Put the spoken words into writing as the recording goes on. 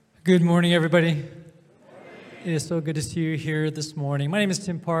Good morning, everybody. It is so good to see you here this morning. My name is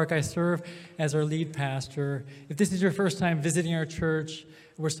Tim Park. I serve as our lead pastor. If this is your first time visiting our church,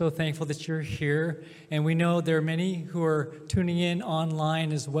 we're so thankful that you're here. And we know there are many who are tuning in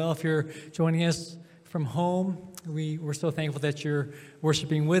online as well. If you're joining us from home, we're so thankful that you're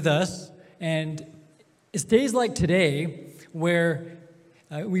worshiping with us. And it's days like today where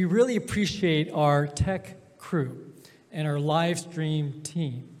we really appreciate our tech crew and our live stream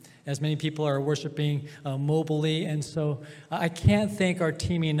team, as many people are worshiping mobily. And so I can't thank our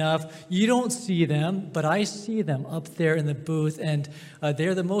team enough. You don't see them, but I see them up there in the booth, and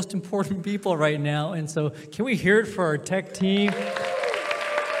they're the most important people right now. And so can we hear it for our tech team?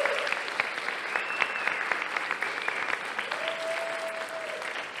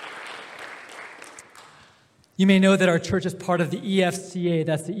 You may know that our church is part of the EFCA,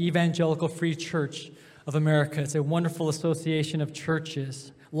 that's the Evangelical Free Church of America. It's a wonderful association of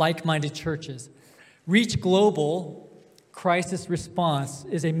churches, like-minded churches. Reach Global Crisis Response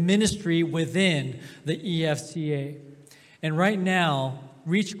is a ministry within the EFCA. And right now,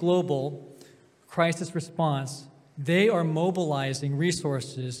 Reach Global Crisis Response, they are mobilizing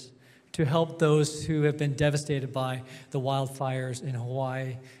resources to help those who have been devastated by the wildfires in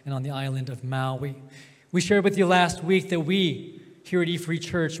Hawaii and on the island of Maui. We shared with you last week that we, here at eFree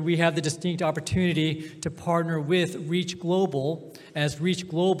Church, we have the distinct opportunity to partner with Reach Global as Reach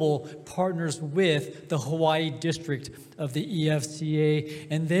Global partners with the Hawaii district of the EFCA,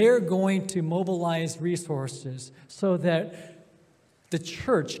 and they're going to mobilize resources so that the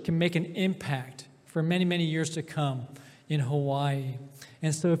church can make an impact for many, many years to come in Hawaii.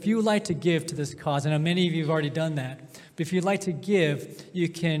 And so if you would like to give to this cause, I know many of you have already done that, but if you'd like to give, you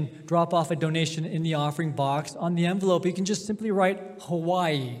can drop off a donation in the offering box. On the envelope, you can just simply write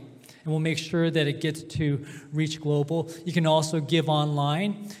Hawaii, and we'll make sure that it gets to Reach Global. You can also give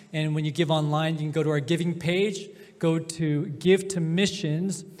online, and when you give online, you can go to our giving page, go to Give to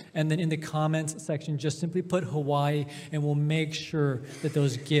Missions, and then in the comments section, just simply put Hawaii, and we'll make sure that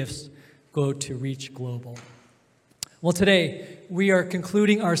those gifts go to Reach Global. Well, today, we are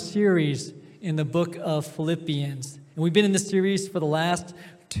concluding our series in the book of Philippians. And we've been in this series for the last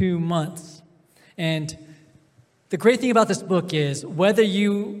 2 months. And the great thing about this book is, whether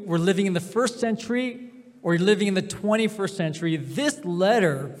you were living in the first century or you're living in the 21st century, this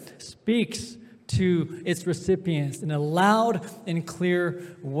letter speaks to its recipients in a loud and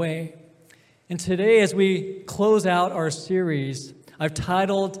clear way. And today, as we close out our series, I've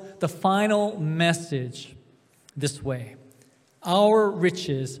titled the final message this way: our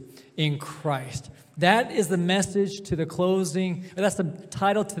riches in Christ. That is the message to the closing, that's the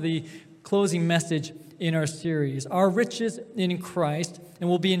title to the closing message in our series, our riches in Christ. And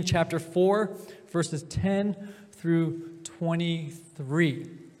we'll be in chapter 4, verses 10 through 23.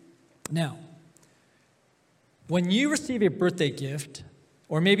 Now, when you receive a birthday gift,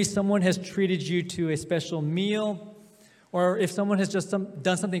 or maybe someone has treated you to a special meal, or if someone has just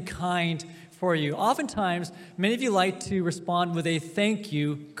done something kind for you, oftentimes, many of you like to respond with a thank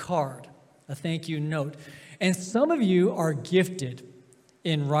you card, a thank you note. And some of you are gifted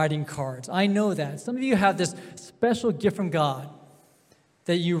in writing cards. I know that. Some of you have this special gift from God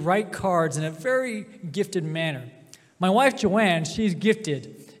that you write cards in a very gifted manner. My wife, Joanne, she's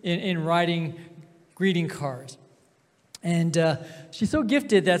gifted in writing greeting cards. And she's so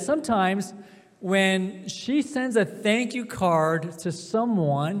gifted that sometimes when she sends a thank you card to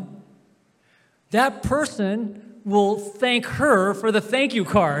someone, that person will thank her for the thank you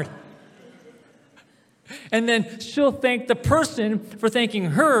card. And then she'll thank the person for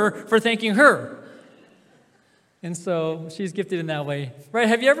thanking her for thanking her. And so she's gifted in that way. Right?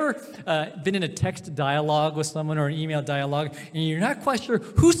 Have you ever been in a text dialogue with someone or an email dialogue, and you're not quite sure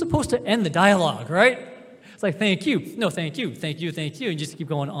who's supposed to end the dialogue, right? It's like, thank you. No, thank you. Thank you, thank you. And you just keep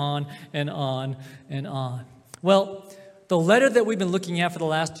going on and on and on. Well, the letter that we've been looking at for the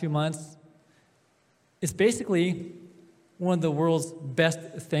last 2 months, it's basically one of the world's best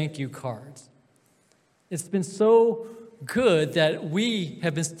thank you cards. It's been so good that we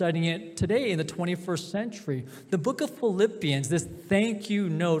have been studying it today in the 21st century. The book of Philippians, this thank you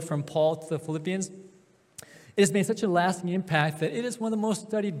note from Paul to the Philippians, it has made such a lasting impact that it is one of the most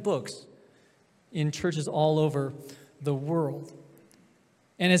studied books in churches all over the world.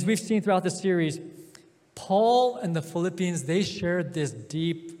 And as we've seen throughout the series, Paul and the Philippians, they shared this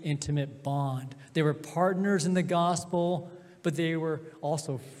deep, intimate bond. They were partners in the gospel, but they were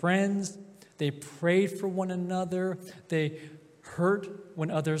also friends. They prayed for one another. They hurt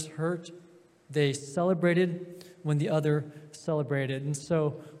when others hurt. They celebrated when the other celebrated. And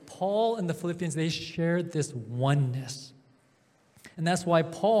so Paul and the Philippians, they shared this oneness. And that's why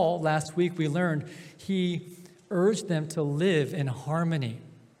Paul, last week we learned, he urged them to live in harmony.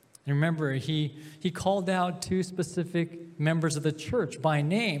 And remember, he called out 2 specific members of the church by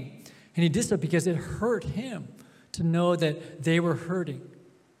name. And he did so because it hurt him to know that they were hurting.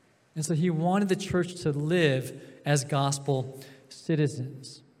 And so he wanted the church to live as gospel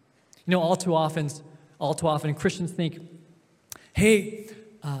citizens. You know, all too often Christians think, hey,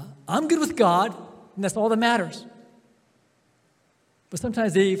 I'm good with God, and that's all that matters. But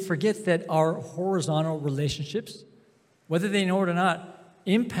sometimes they forget that our horizontal relationships, whether they know it or not,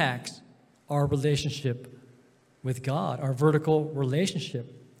 impacts our relationship with God, our vertical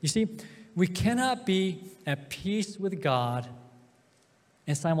relationship. You see, we cannot be at peace with God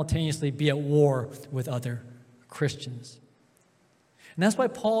and simultaneously be at war with other Christians. And that's why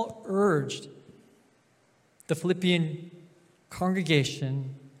Paul urged the Philippian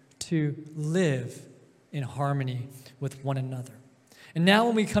congregation to live in harmony with one another. And now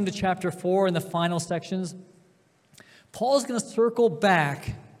when we come to chapter 4 in the final sections, Paul is going to circle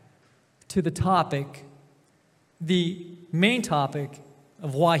back to the topic, the main topic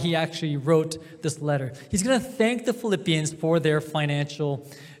of why he actually wrote this letter. He's going to thank the Philippians for their financial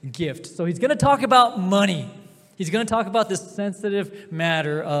gift. So he's going to talk about money. He's going to talk about this sensitive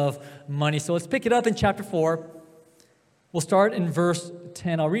matter of money. So let's pick it up in chapter 4. We'll start in verse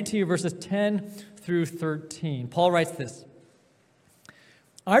 10. I'll read to you verses 10 through 13. Paul writes this: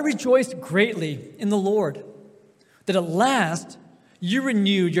 I rejoiced greatly in the Lord that at last you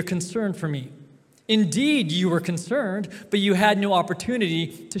renewed your concern for me. Indeed, you were concerned, but you had no opportunity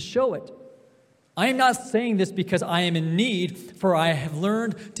to show it. I am not saying this because I am in need, for I have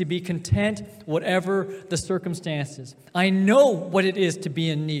learned to be content whatever the circumstances. I know what it is to be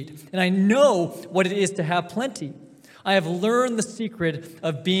in need, and I know what it is to have plenty. I have learned the secret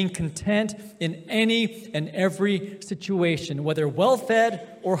of being content in any and every situation, whether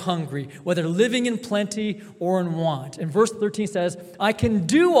well-fed or hungry, whether living in plenty or in want. And verse 13 says, I can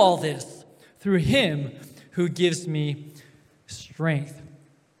do all this through him who gives me strength.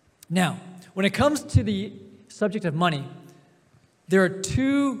 Now, when it comes to the subject of money, there are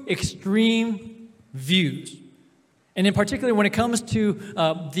 2 extreme views. And in particular, when it comes to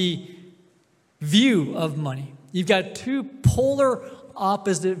the view of money, you've got 2 polar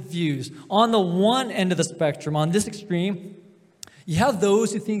opposite views. On the one end of the spectrum, on this extreme, you have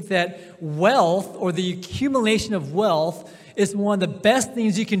those who think that wealth or the accumulation of wealth is one of the best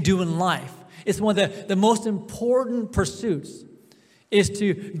things you can do in life. It's one of the most important pursuits, is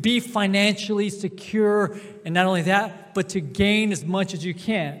to be financially secure, and not only that, but to gain as much as you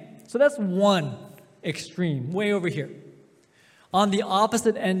can. So that's one extreme, way over here. On the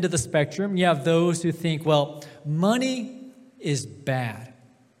opposite end of the spectrum, you have those who think, well, money is bad.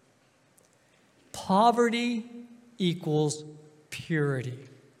 Poverty equals purity.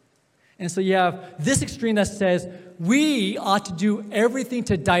 And so you have this extreme that says we ought to do everything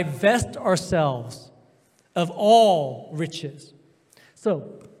to divest ourselves of all riches.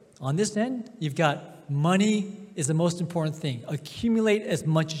 So on this end, you've got money is the most important thing. Accumulate as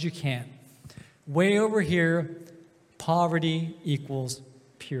much as you can. Way over here, poverty equals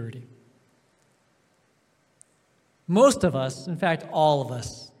purity. Most of us, in fact, all of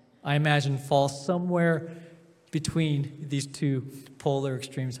us, I imagine, fall somewhere between these 2 polar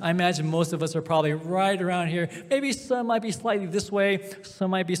extremes. I imagine most of us are probably right around here. Maybe some might be slightly this way,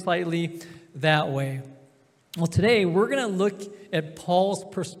 some might be slightly that way. Well, today we're going to look at Paul's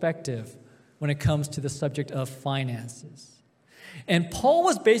perspective when it comes to the subject of finances. And Paul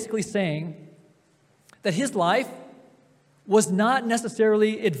was basically saying that his life was not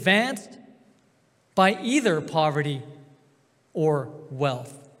necessarily advanced by either poverty or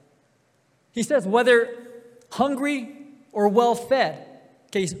wealth. He says whether hungry or well-fed,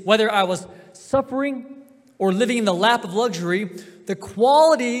 okay, whether I was suffering or living in the lap of luxury, the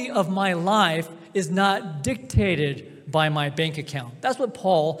quality of my life is not dictated by my bank account. That's what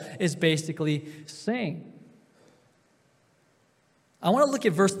Paul is basically saying. I want to look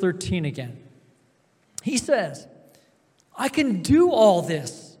at verse 13 again. He says, I can do all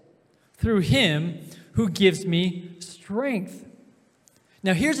this through him who gives me strength.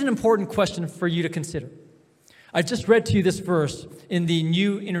 Now, here's an important question for you to consider. I just read to you this verse in the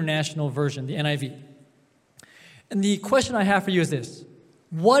New International Version, the NIV. And the question I have for you is this.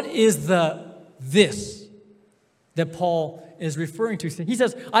 What is the this that Paul is referring to? He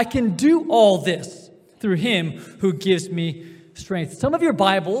says, I can do all this through him who gives me strength. Some of your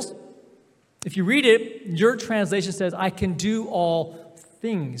Bibles, if you read it, your translation says, I can do all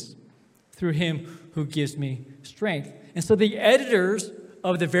things through him who gives me strength. And so the editors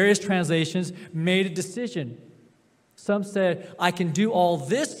of the various translations made a decision. Some said, I can do all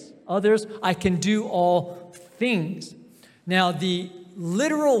this. Others, I can do all things. Now, the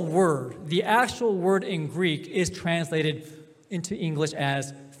literal word, the actual word in Greek, is translated into English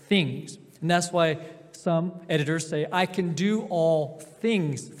as things. And that's why some editors say, I can do all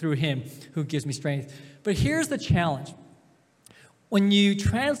things through him who gives me strength. But here's the challenge. When you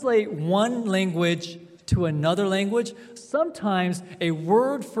translate one language to another language, sometimes a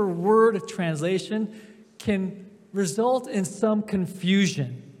word-for-word translation can result in some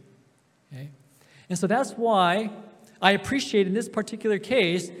confusion. Okay? And so that's why I appreciate in this particular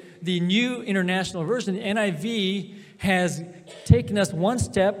case, the New International Version, the NIV, has taken us one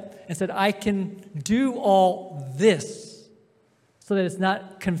step and said, I can do all this, so that it's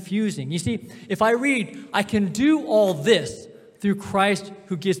not confusing. You see, if I read, I can do all this through Christ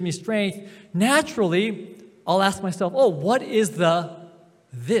who gives me strength, naturally, I'll ask myself, what is the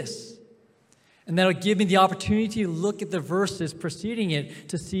this? And that'll give me the opportunity to look at the verses preceding it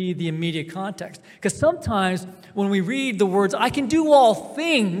to see the immediate context. Because sometimes when we read the words, I can do all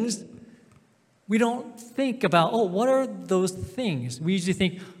things, we don't think about, what are those things? We usually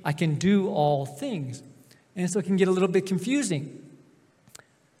think, I can do all things. And so it can get a little bit confusing.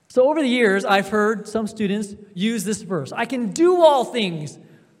 So over the years, I've heard some students use this verse. I can do all things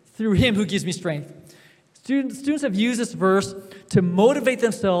through him who gives me strength. Students have used this verse to motivate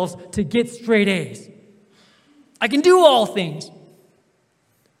themselves to get straight A's. I can do all things.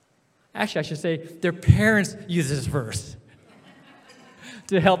 Actually, I should say their parents use this verse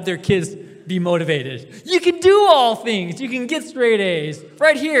to help their kids be motivated. You can do all things. You can get straight A's.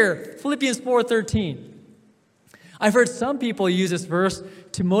 Right here, Philippians 4:13. I've heard some people use this verse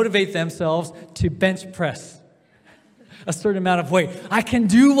to motivate themselves to bench press a certain amount of weight. I can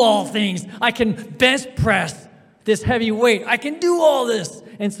do all things. I can bench press this heavy weight. I can do all this.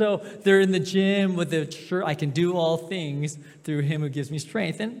 And so they're in the gym with the shirt, I can do all things through him who gives me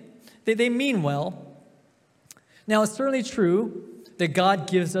strength. And they mean well. Now, it's certainly true that God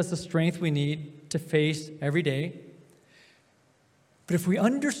gives us the strength we need to face every day. But if we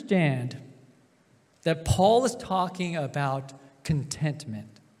understand that Paul is talking about contentment,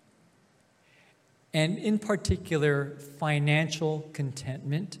 and in particular, financial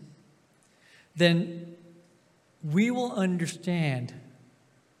contentment, then we will understand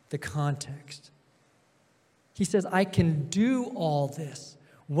the context. He says, I can do all this,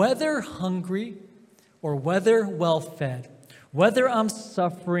 whether hungry or whether well-fed, whether I'm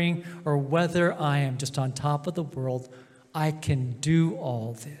suffering or whether I am just on top of the world, I can do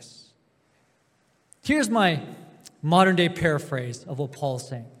all this. Here's my modern-day paraphrase of what Paul's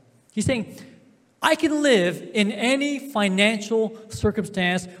saying. He's saying, I can live in any financial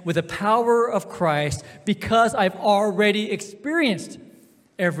circumstance with the power of Christ because I've already experienced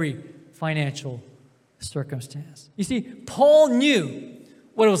every financial circumstance. You see, Paul knew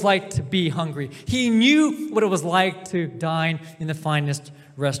what it was like to be hungry. He knew what it was like to dine in the finest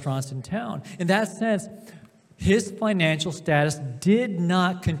restaurants in town. In that sense, his financial status did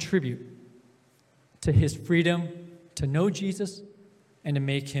not contribute to his freedom to know Jesus and to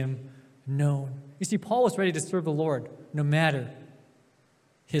make him known. You see, Paul was ready to serve the Lord no matter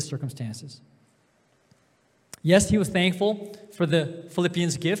his circumstances. Yes, he was thankful for the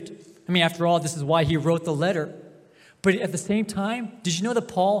Philippians' gift. I mean, after all, this is why he wrote the letter. But at the same time, did you know that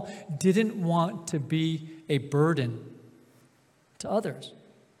Paul didn't want to be a burden to others?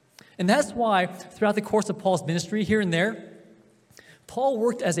 And that's why throughout the course of Paul's ministry here and there, Paul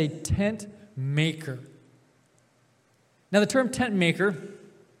worked as a tent maker. Now, the term tent maker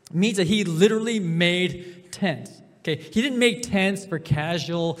means that he literally made tents. Okay, he didn't make tents for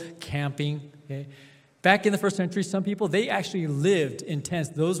casual camping. Okay, back in the first century, some people they actually lived in tents.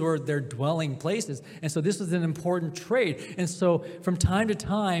 Those were their dwelling places, and so this was an important trade. And so, from time to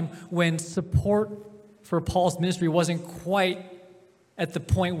time, when support for Paul's ministry wasn't quite at the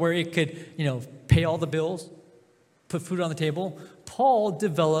point where it could, pay all the bills, put food on the table, Paul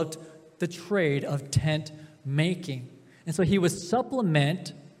developed the trade of tent making, and so he would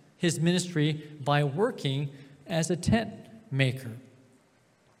supplement his ministry by working as a tent maker.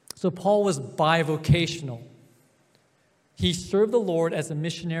 So Paul was bivocational. He served the Lord as a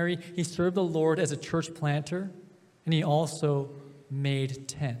missionary, he served the Lord as a church planter, and he also made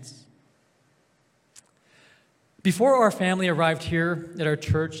tents. Before our family arrived here at our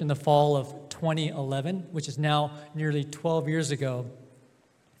church in the fall of 2011, which is now nearly 12 years ago,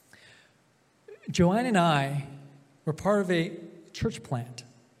 Joanne and I were part of a church plant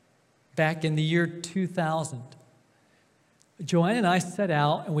back in the year 2000. Joanne and I set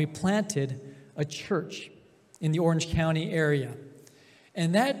out and we planted a church in the Orange County area.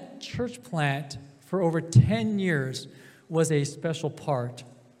 And that church plant, for over 10 years was a special part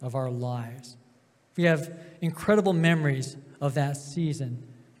of our lives. We have incredible memories of that season,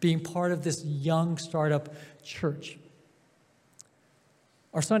 being part of this young startup church.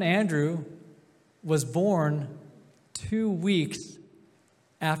 Our son Andrew was born 2 weeks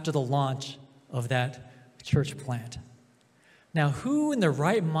after the launch of that church plant. Now, who in their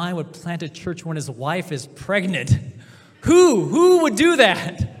right mind would plant a church when his wife is pregnant? Who would do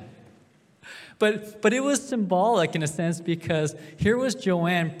that? But it was symbolic in a sense, because here was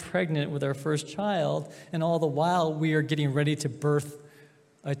Joanne pregnant with our first child, and all the while we are getting ready to birth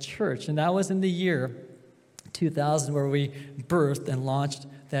a church. And that was in the year 2000 where we birthed and launched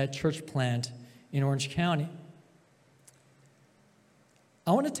that church plant in Orange County.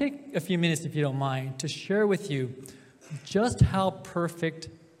 I want to take a few minutes, if you don't mind, to share with you just how perfect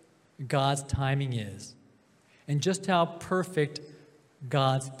God's timing is, and just how perfect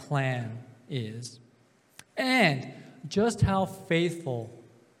God's plan is, and just how faithful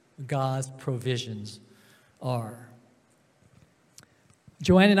God's provisions are.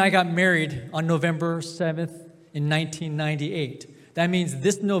 Joanne and I got married on November 7th in 1998. That means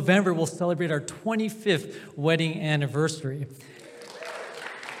this November we'll celebrate our 25th wedding anniversary.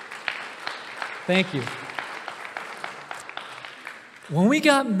 Thank you. When we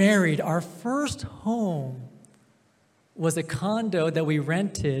got married, our first home was a condo that we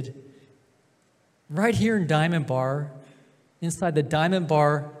rented right here in Diamond Bar, inside the Diamond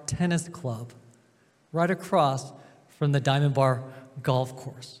Bar Tennis Club, right across from the Diamond Bar Golf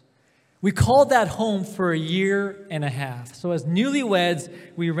Course. We called that home for a year and a half. So as newlyweds,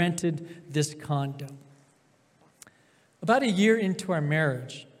 we rented this condo. About a year into our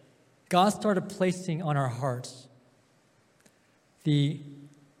marriage, God started placing on our hearts the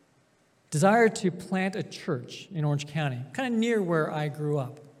desire to plant a church in Orange County, kind of near where I grew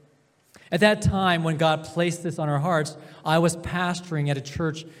up. At that time, when God placed this on our hearts, I was pastoring at a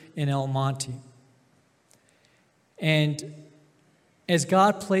church in El Monte. And as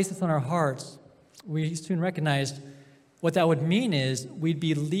God placed this on our hearts, we soon recognized what that would mean is we'd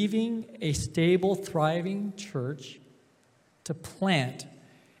be leaving a stable, thriving church to plant.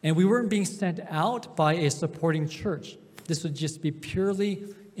 And we weren't being sent out by a supporting church. This would just be purely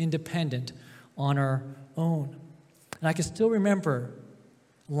independent on our own. And I can still remember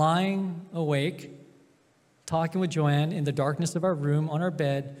lying awake, talking with Joanne in the darkness of our room on our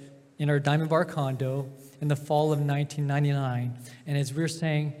bed in our Diamond Bar condo in the fall of 1999. And as we were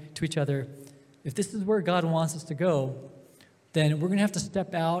saying to each other, if this is where God wants us to go, then we're going to have to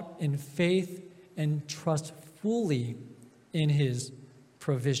step out in faith and trust fully in His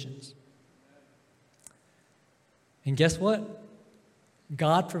provisions. And guess what?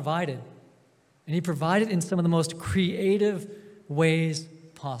 God provided. And He provided in some of the most creative ways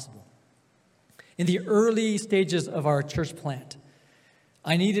possible. In the early stages of our church plant,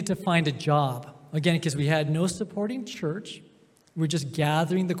 I needed to find a job. Again, because we had no supporting church. We were just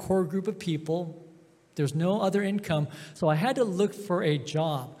gathering the core group of people. There's no other income. So I had to look for a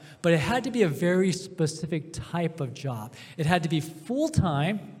job. But it had to be a very specific type of job. It had to be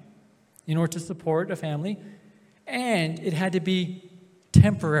full-time in order to support a family. And it had to be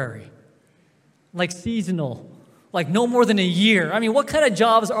temporary, like seasonal, like no more than a year. I mean, what kind of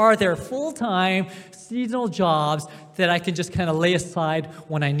jobs are there? Full-time, seasonal jobs that I can just kind of lay aside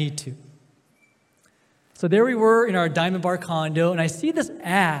when I need to. So there we were in our Diamond Bar condo, and I see this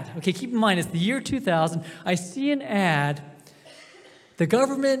ad. Okay, keep in mind, it's the year 2000. I see an ad. The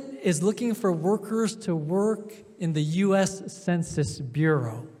government is looking for workers to work in the U.S. Census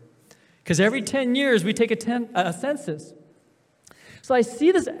Bureau. Because every 10 years, we take a census. So I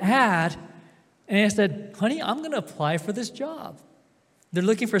see this ad, and I said, honey, I'm going to apply for this job. They're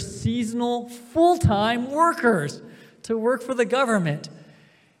looking for seasonal, full-time workers to work for the government.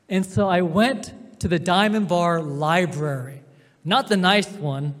 And so I went to the Diamond Bar Library. Not the nice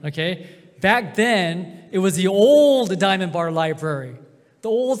one, okay? Back then, it was the old Diamond Bar Library. The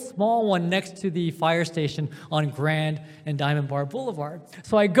old small one next to the fire station on Grand and Diamond Bar Boulevard.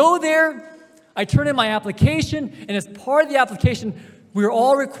 So I go there, I turn in my application, and as part of the application, we're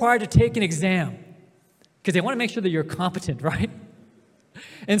all required to take an exam because they want to make sure that you're competent, right?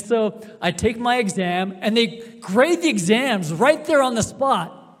 And so I take my exam, and they grade the exams right there on the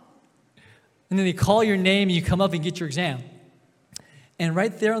spot. And then they call your name, and you come up and get your exam. And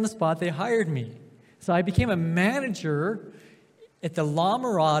right there on the spot, they hired me. So I became a manager at the La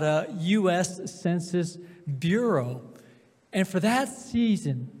Mirada U.S. Census Bureau. And for that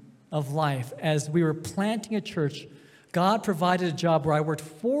season of life, as we were planting a church, God provided a job where I worked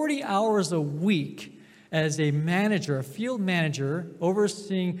 40 hours a week as a manager, a field manager,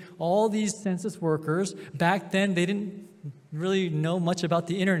 overseeing all these census workers. Back then, they didn't really know much about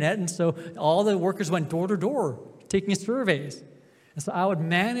the internet, and so all the workers went door to door, taking surveys. And so I would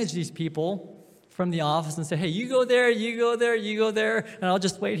manage these people from the office and say, hey, you go there, you go there, you go there, and I'll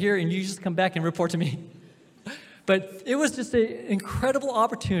just wait here, and you just come back and report to me. But it was just an incredible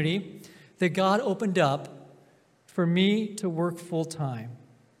opportunity that God opened up for me to work full-time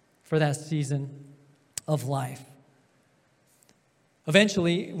for that season of life.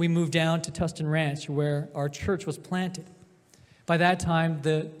 Eventually, we moved down to Tustin Ranch, where our church was planted. By that time,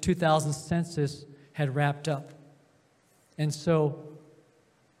 the 2000 census had wrapped up. And so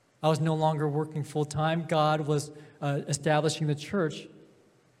I was no longer working full-time. God was establishing the church.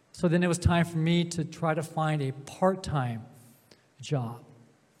 So then it was time for me to try to find a part-time job.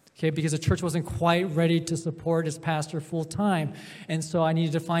 Okay, because the church wasn't quite ready to support its pastor full-time. And so I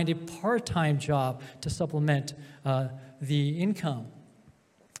needed to find a part-time job to supplement the income.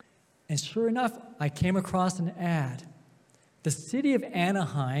 And sure enough, I came across an ad. The city of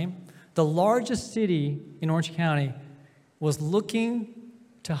Anaheim, the largest city in Orange County, was looking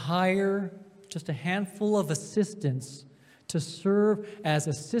to hire just a handful of assistants to serve as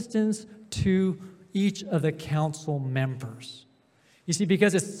assistants to each of the council members. You see,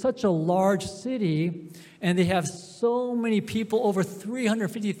 because it's such a large city and they have so many people, over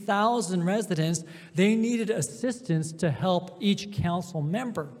 350,000 residents, they needed assistance to help each council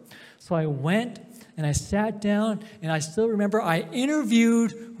member. So I went and I sat down, and I still remember I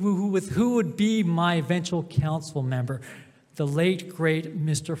interviewed with who would be my eventual council member, the late, great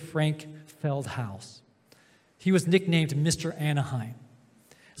Mr. Frank Feldhaus. He was nicknamed Mr. Anaheim.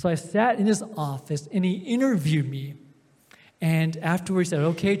 So I sat in his office, and he interviewed me. And afterwards, he said,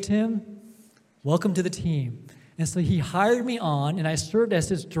 okay, Tim, welcome to the team. And so he hired me on, and I served as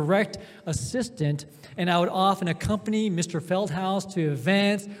his direct assistant, and I would often accompany Mr. Feldhaus to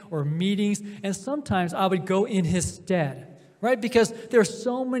events or meetings, and sometimes I would go in his stead, right? Because there are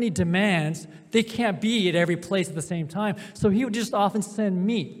so many demands, they can't be at every place at the same time. So he would just often send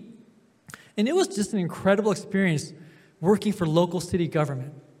me. And it was just an incredible experience working for local city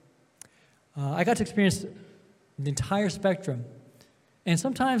government. I got to experience the entire spectrum. And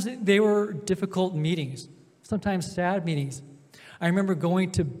sometimes they were difficult meetings, sometimes sad meetings. I remember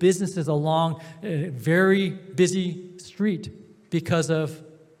going to businesses along a very busy street because of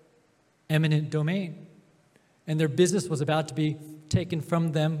eminent domain. And their business was about to be taken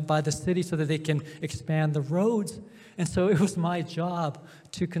from them by the city so that they can expand the roads. And so it was my job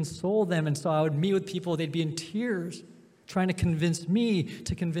to console them. And so I would meet with people, they'd be in tears, trying to convince me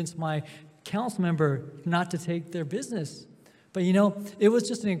to convince my council member not to take their business. But you know, it was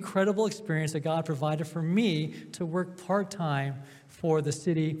just an incredible experience that God provided for me to work part-time for the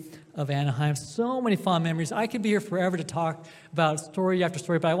city of Anaheim. So many fond memories. I could be here forever to talk about story after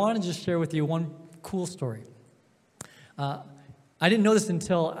story, but I want to just share with you one cool story. I didn't know this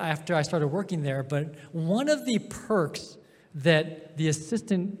until after I started working there, but one of the perks that the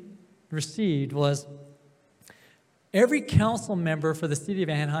assistant received was every council member for the city of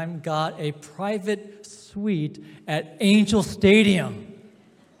Anaheim got a private suite at Angel Stadium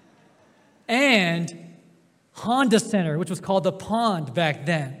and Honda Center, which was called the Pond back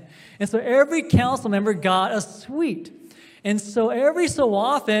then. And so every council member got a suite. And so every so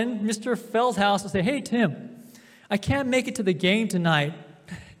often, Mr. Feldhaus would say, hey, Tim, I can't make it to the game tonight.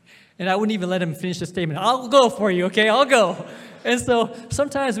 And I wouldn't even let him finish the statement. I'll go for you, okay? I'll go. And so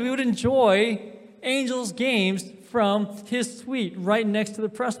sometimes we would enjoy Angels games from his suite right next to the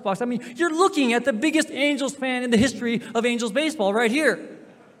press box. I mean, you're looking at the biggest Angels fan in the history of Angels baseball right here.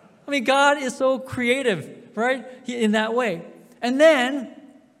 I mean, God is so creative, right, in that way. And then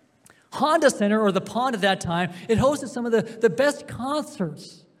Honda Center, or the Pond at that time, it hosted some of the best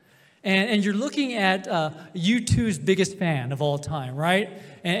concerts. And you're looking at U2's biggest fan of all time, right?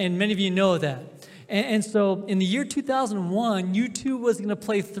 And many of you know that. And so in the year 2001, U2 was going to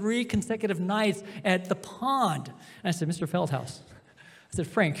play 3 consecutive nights at the Pond. And I said, Mr. Feldhaus, I said,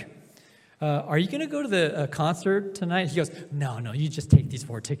 Frank, are you going to go to the concert tonight? He goes, no, you just take these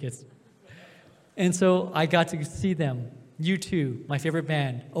 4 tickets. And so I got to see them, U2, my favorite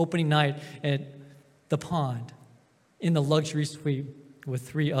band, opening night at the Pond in the luxury suite with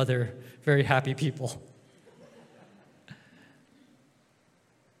 3 other very happy people.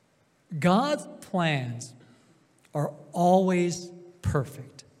 God's plans are always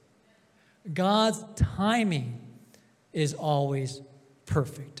perfect. God's timing is always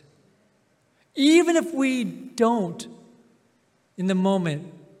perfect. Even if we don't, in the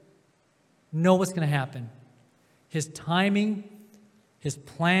moment, know what's going to happen, His timing, His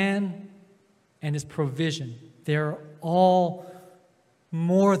plan and His provision, they're all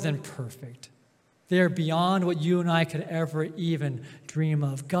more than perfect. They are beyond what you and I could ever even dream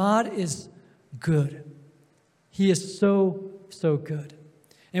of. God is good. He is so, so good.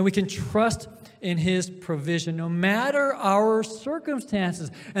 And we can trust in His provision no matter our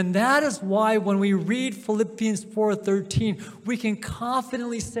circumstances. And that is why when we read Philippians 4:13, we can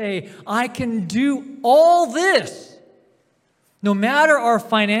confidently say, I can do all this. No matter our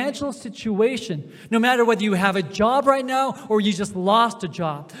financial situation, no matter whether you have a job right now or you just lost a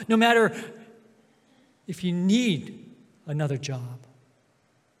job, no matter if you need another job,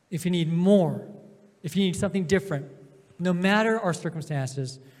 if you need more, if you need something different, no matter our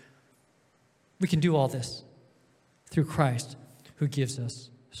circumstances, we can do all this through Christ who gives us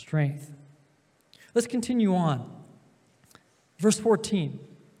strength. Let's continue on. Verse 14.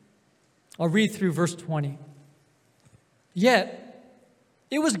 I'll read through verse 20. Yet,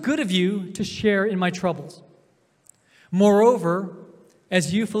 it was good of you to share in my troubles. Moreover,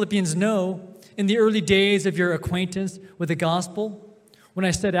 as you Philippians know, in the early days of your acquaintance with the gospel, when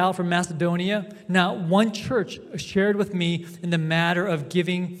I set out from Macedonia, not one church shared with me in the matter of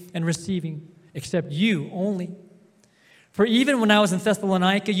giving and receiving, except you only. For even when I was in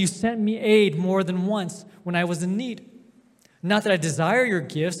Thessalonica, you sent me aid more than once when I was in need. Not that I desire your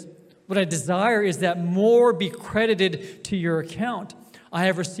gifts. What I desire is that more be credited to your account. I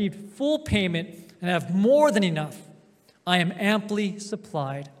have received full payment and have more than enough. I am amply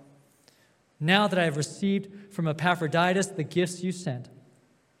supplied. Now that I have received from Epaphroditus the gifts you sent,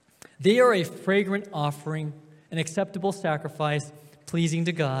 they are a fragrant offering, an acceptable sacrifice, pleasing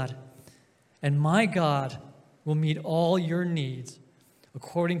to God. And my God will meet all your needs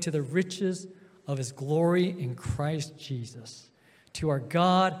according to the riches of His glory in Christ Jesus. To our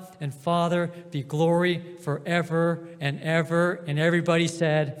God and Father be glory forever and ever. And everybody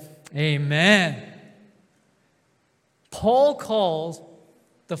said, Amen. Paul calls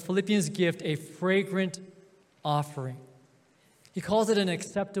the Philippians gift a fragrant offering. He calls it an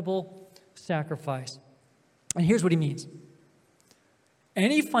acceptable sacrifice. And here's what he means.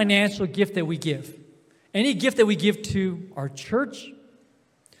 Any financial gift that we give, any gift that we give to our church,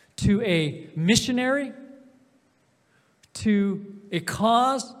 to a missionary, to a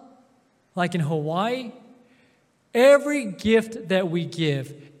cause like in Hawaii, every gift that we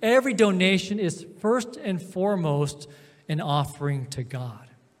give, every donation is first and foremost an offering to God.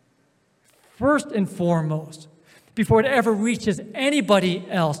 First and foremost, before it ever reaches anybody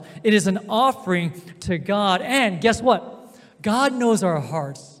else, it is an offering to God. And guess what? God knows our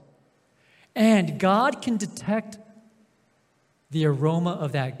hearts. And God can detect the aroma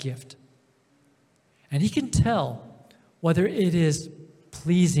of that gift. And He can tell whether it is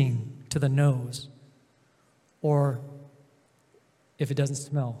pleasing to the nose or if it doesn't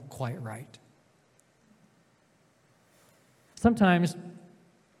smell quite right. Sometimes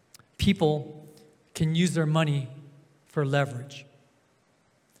people can use their money for leverage.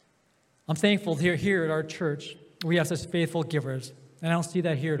 I'm thankful here at our church, we have such faithful givers, and I don't see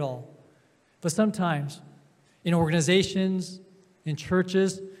that here at all. But sometimes in organizations, in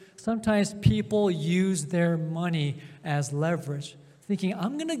churches, sometimes people use their money as leverage, thinking,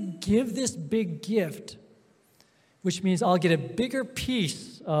 I'm going to give this big gift, which means I'll get a bigger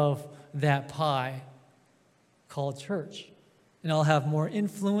piece of that pie called church. And I'll have more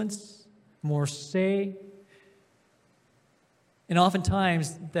influence, more say. And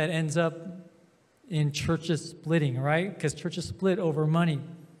oftentimes that ends up in churches splitting, right? Because churches split over money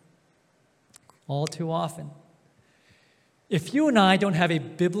all too often. If you and I don't have a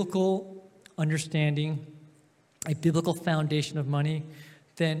biblical understanding, a biblical foundation of money,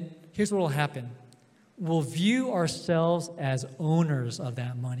 then here's what will happen. We'll view ourselves as owners of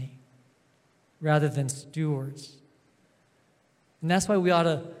that money rather than stewards. And that's why we ought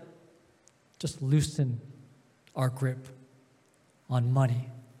to just loosen our grip on money.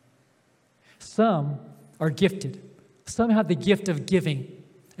 Some are gifted. Some have the gift of giving,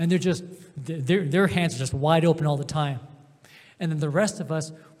 and their hands are just wide open all the time. And then the rest of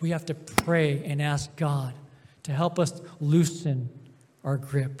us, we have to pray and ask God to help us loosen our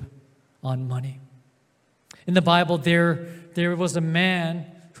grip on money. In the Bible, there was a man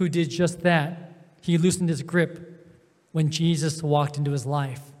who did just that. He loosened his grip when Jesus walked into his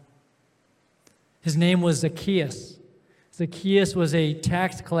life. His name was Zacchaeus. Zacchaeus was a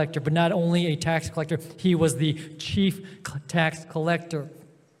tax collector, but not only a tax collector, he was the chief tax collector.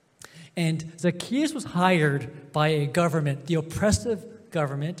 And Zacchaeus was hired by a government, the oppressive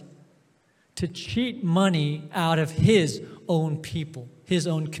government, to cheat money out of his own people, his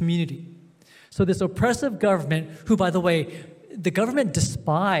own community. So this oppressive government, who, by the way, the government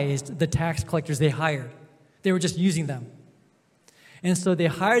despised the tax collectors they hired. They were just using them. And so they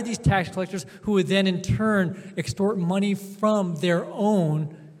hired these tax collectors who would then in turn extort money from their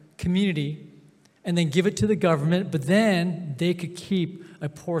own community and then give it to the government, but then they could keep a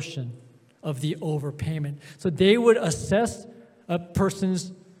portion of the overpayment. So they would assess a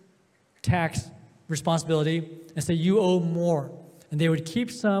person's tax responsibility and say, you owe more. And they would keep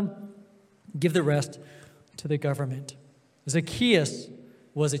some, give the rest to the government. Zacchaeus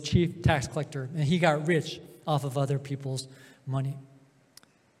was a chief tax collector, and he got rich off of other people's money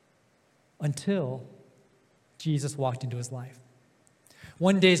until Jesus walked into his life.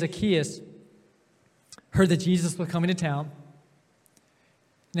 One day, Zacchaeus heard that Jesus was coming to town.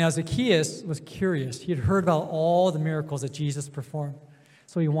 Now, Zacchaeus was curious. He had heard about all the miracles that Jesus performed,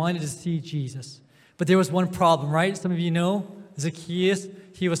 so he wanted to see Jesus. But there was one problem, right? Some of you know Zacchaeus,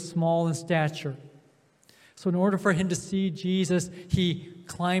 he was small in stature. So in order for him to see Jesus, he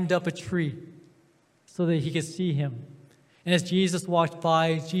climbed up a tree so that he could see him. And as Jesus walked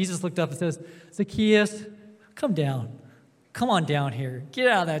by, Jesus looked up and says, Zacchaeus, come down. Come on down here. Get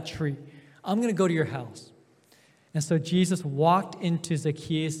out of that tree. I'm going to go to your house. And so Jesus walked into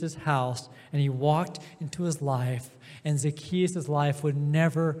Zacchaeus' house, and he walked into his life, and Zacchaeus' life would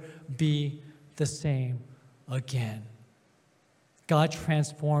never be the same again. God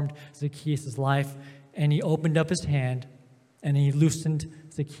transformed Zacchaeus' life, and he opened up his hand, and he loosened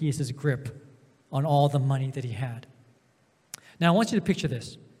Zacchaeus' grip on all the money that he had. Now, I want you to picture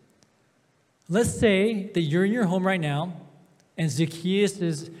this. Let's say that you're in your home right now, and Zacchaeus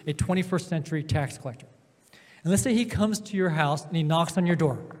is a 21st century tax collector. And let's say he comes to your house and he knocks on your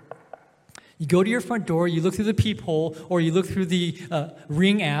door. You go to your front door, you look through the peephole, or you look through the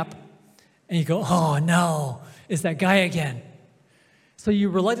Ring app, and you go, oh no, it's that guy again. So you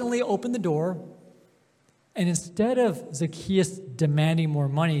reluctantly open the door, and instead of Zacchaeus demanding more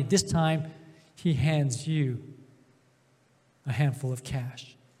money, this time he hands you a handful of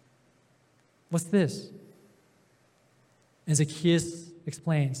cash. What's this? And Zacchaeus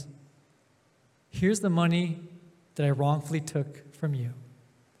explains, here's the money that I wrongfully took from you.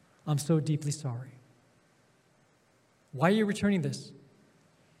 I'm so deeply sorry. Why are you returning this?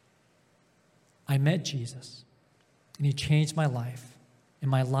 I met Jesus, and he changed my life,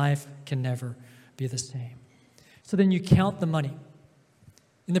 and my life can never be the same. So then you count the money.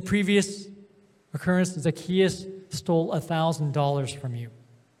 In the previous occurrence, Zacchaeus stole $1,000 from you.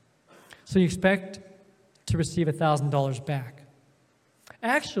 So you expect to receive $1,000 back.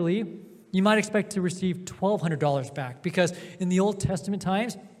 Actually, you might expect to receive $1,200 back, because in the Old Testament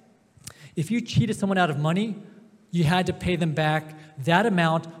times, if you cheated someone out of money, you had to pay them back that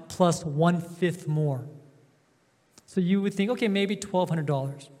amount plus 1/5 more. So you would think, okay, maybe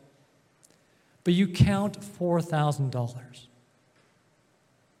 $1,200. But you count $4,000.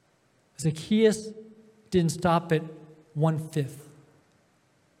 Zacchaeus didn't stop at 1/5.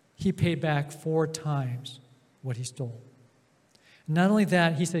 He paid back 4 times what he stole. Not only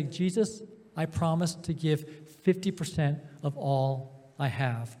that, he said, Jesus, I promise to give 50% of all I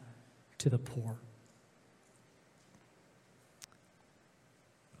have to the poor.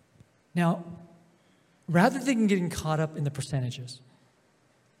 Now, rather than getting caught up in the percentages,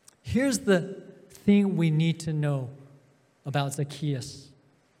 here's the thing we need to know about Zacchaeus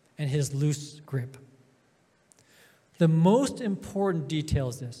and his loose grip. The most important detail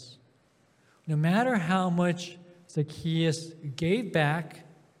is this. No matter how much Zacchaeus gave back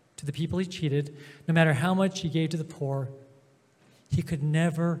to the people he cheated, no matter how much he gave to the poor, he could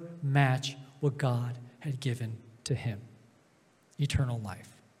never match what God had given to him, eternal life.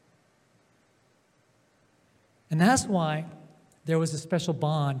 And that's why there was a special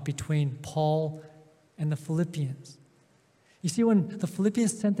bond between Paul and the Philippians. You see, when the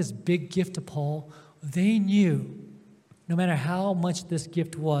Philippians sent this big gift to Paul, they knew no matter how much this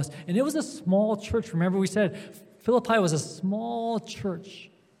gift was, and it was a small church. Remember, we said Philippi was a small church,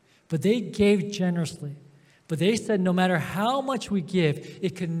 but they gave generously. But they said no matter how much we give,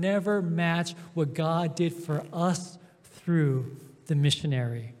 it could never match what God did for us through the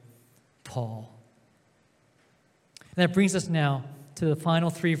missionary, Paul. And that brings us now to the final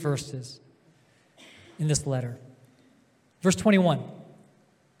 3 verses in this letter. Verse 21.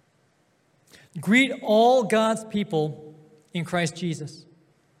 Greet all God's people in Christ Jesus.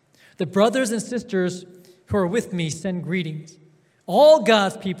 The brothers and sisters who are with me send greetings. All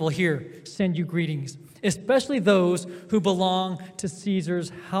God's people here send you greetings, especially those who belong to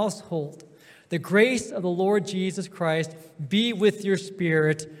Caesar's household. The grace of the Lord Jesus Christ be with your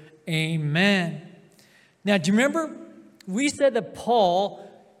spirit. Amen. Now, do you remember we said that Paul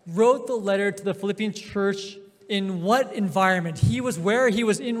wrote the letter to the Philippian church in what environment? He was where? He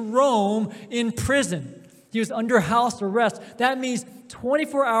was in Rome, in prison. He was under house arrest. That means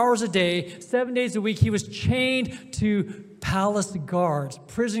 24 hours a day, 7 days a week, he was chained to palace guards,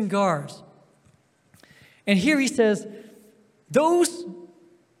 prison guards. And here he says, those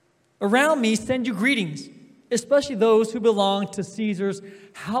around me send you greetings, especially those who belong to Caesar's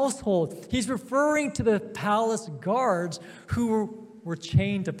household. He's referring to the palace guards who were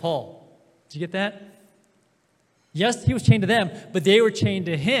chained to Paul. Did you get that? Yes, he was chained to them, but they were chained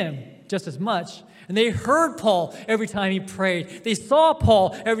to him just as much. And they heard Paul every time he prayed. They saw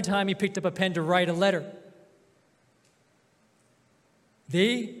Paul every time he picked up a pen to write a letter.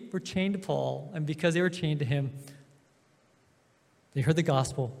 They were chained to Paul, and because they were chained to him, they heard the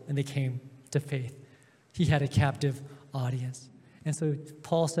gospel and they came to faith. He had a captive audience. And so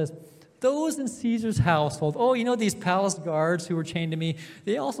Paul says, those in Caesar's household, oh, you know these palace guards who were chained to me,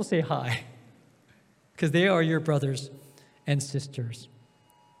 they also say hi, because they are your brothers and sisters.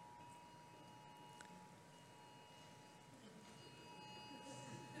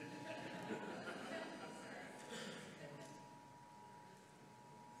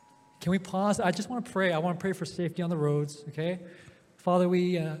 Can we pause? I just want to pray. I want to pray for safety on the roads, okay? Father,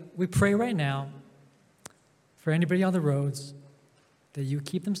 we pray right now for anybody on the roads that you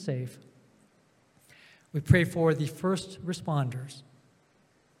keep them safe. We pray for the first responders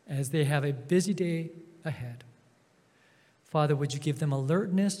as they have a busy day ahead. Father, would you give them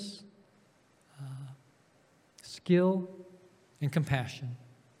alertness, skill, and compassion.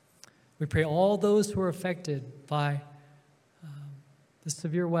 We pray all those who are affected by the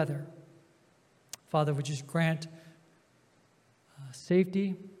severe weather. Father, would you just grant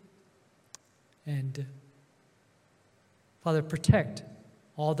safety and, Father, protect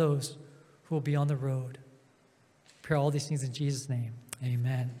all those who will be on the road. Pray all these things in Jesus' name.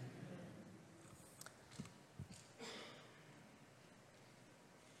 Amen.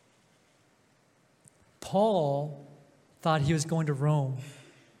 Paul thought he was going to Rome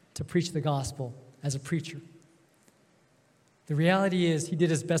to preach the gospel as a preacher. The reality is he did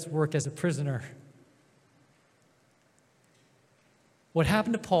his best work as a prisoner. What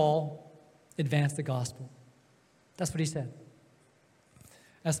happened to Paul advanced the gospel. That's what he said.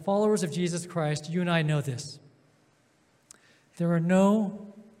 As followers of Jesus Christ, you and I know this. There are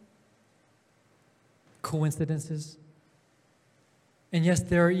no coincidences. And yes,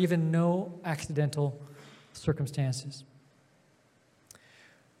 there are even no accidental circumstances.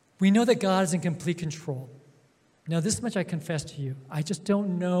 We know that God is in complete control. Now, this much I confess to you. I just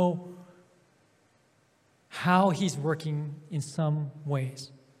don't know how he's working in some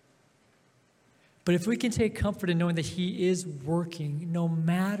ways. But if we can take comfort in knowing that he is working no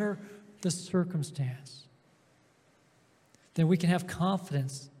matter the circumstance, then we can have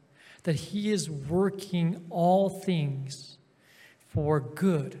confidence that he is working all things for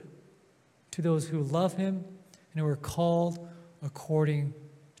good to those who love him and who are called according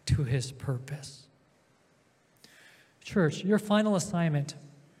to his purpose. Church, your final assignment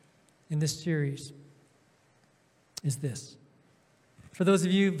in this series is this. For those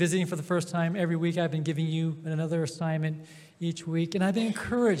of you visiting for the first time, every week I've been giving you another assignment each week, and I've been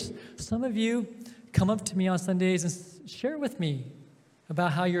encouraged. Some of you come up to me on Sundays and share with me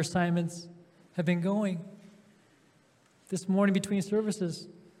about how your assignments have been going. This morning between services,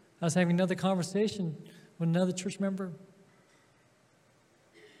 I was having another conversation with another church member.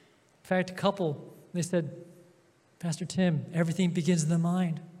 In fact, a couple, they said, Pastor Tim, everything begins in the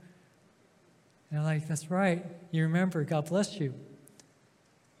mind. And I'm like, that's right. You remember. God bless you.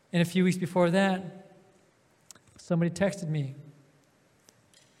 And a few weeks before that, somebody texted me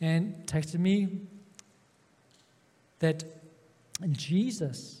that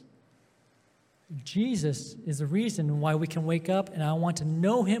Jesus is the reason why we can wake up, and I want to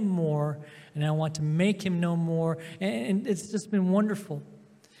know him more, and I want to make him know more. And it's just been wonderful.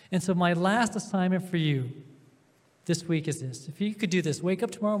 And so my last assignment for you this week is this. If you could do this, wake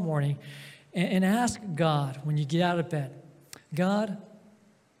up tomorrow morning and ask God when you get out of bed, God,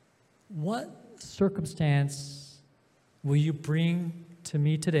 what circumstance will you bring to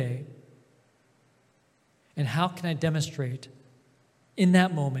me today? And how can I demonstrate in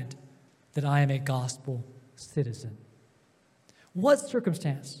that moment that I am a gospel citizen? What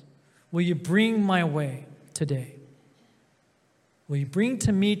circumstance will you bring my way today? Will you bring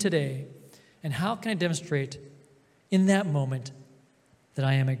to me today? And how can I demonstrate in that moment that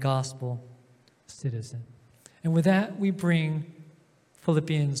I am a gospel citizen? And with that, we bring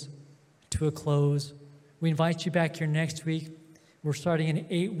Philippians to a close. We invite you back here next week. We're starting an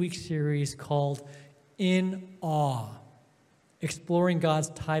 8-week series called In Awe, exploring God's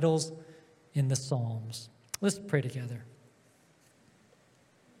titles in the Psalms. Let's pray together.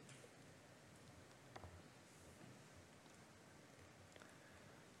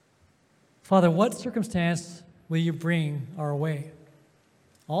 Father, what circumstance will you bring our way?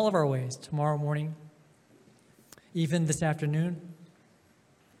 All of our ways, tomorrow morning, even this afternoon?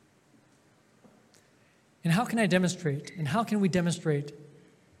 And how can I demonstrate, and how can we demonstrate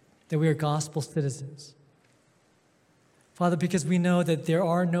that we are gospel citizens? Father, because we know that there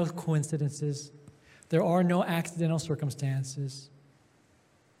are no coincidences, there are no accidental circumstances.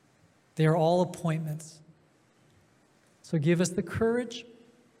 They are all appointments. So give us the courage,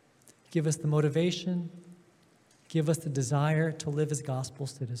 give us the motivation, give us the desire to live as gospel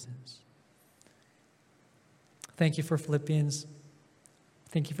citizens. Thank you for Philippians.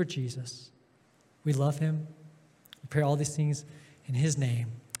 Thank you for Jesus. We love him. We pray all these things in his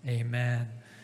name. Amen.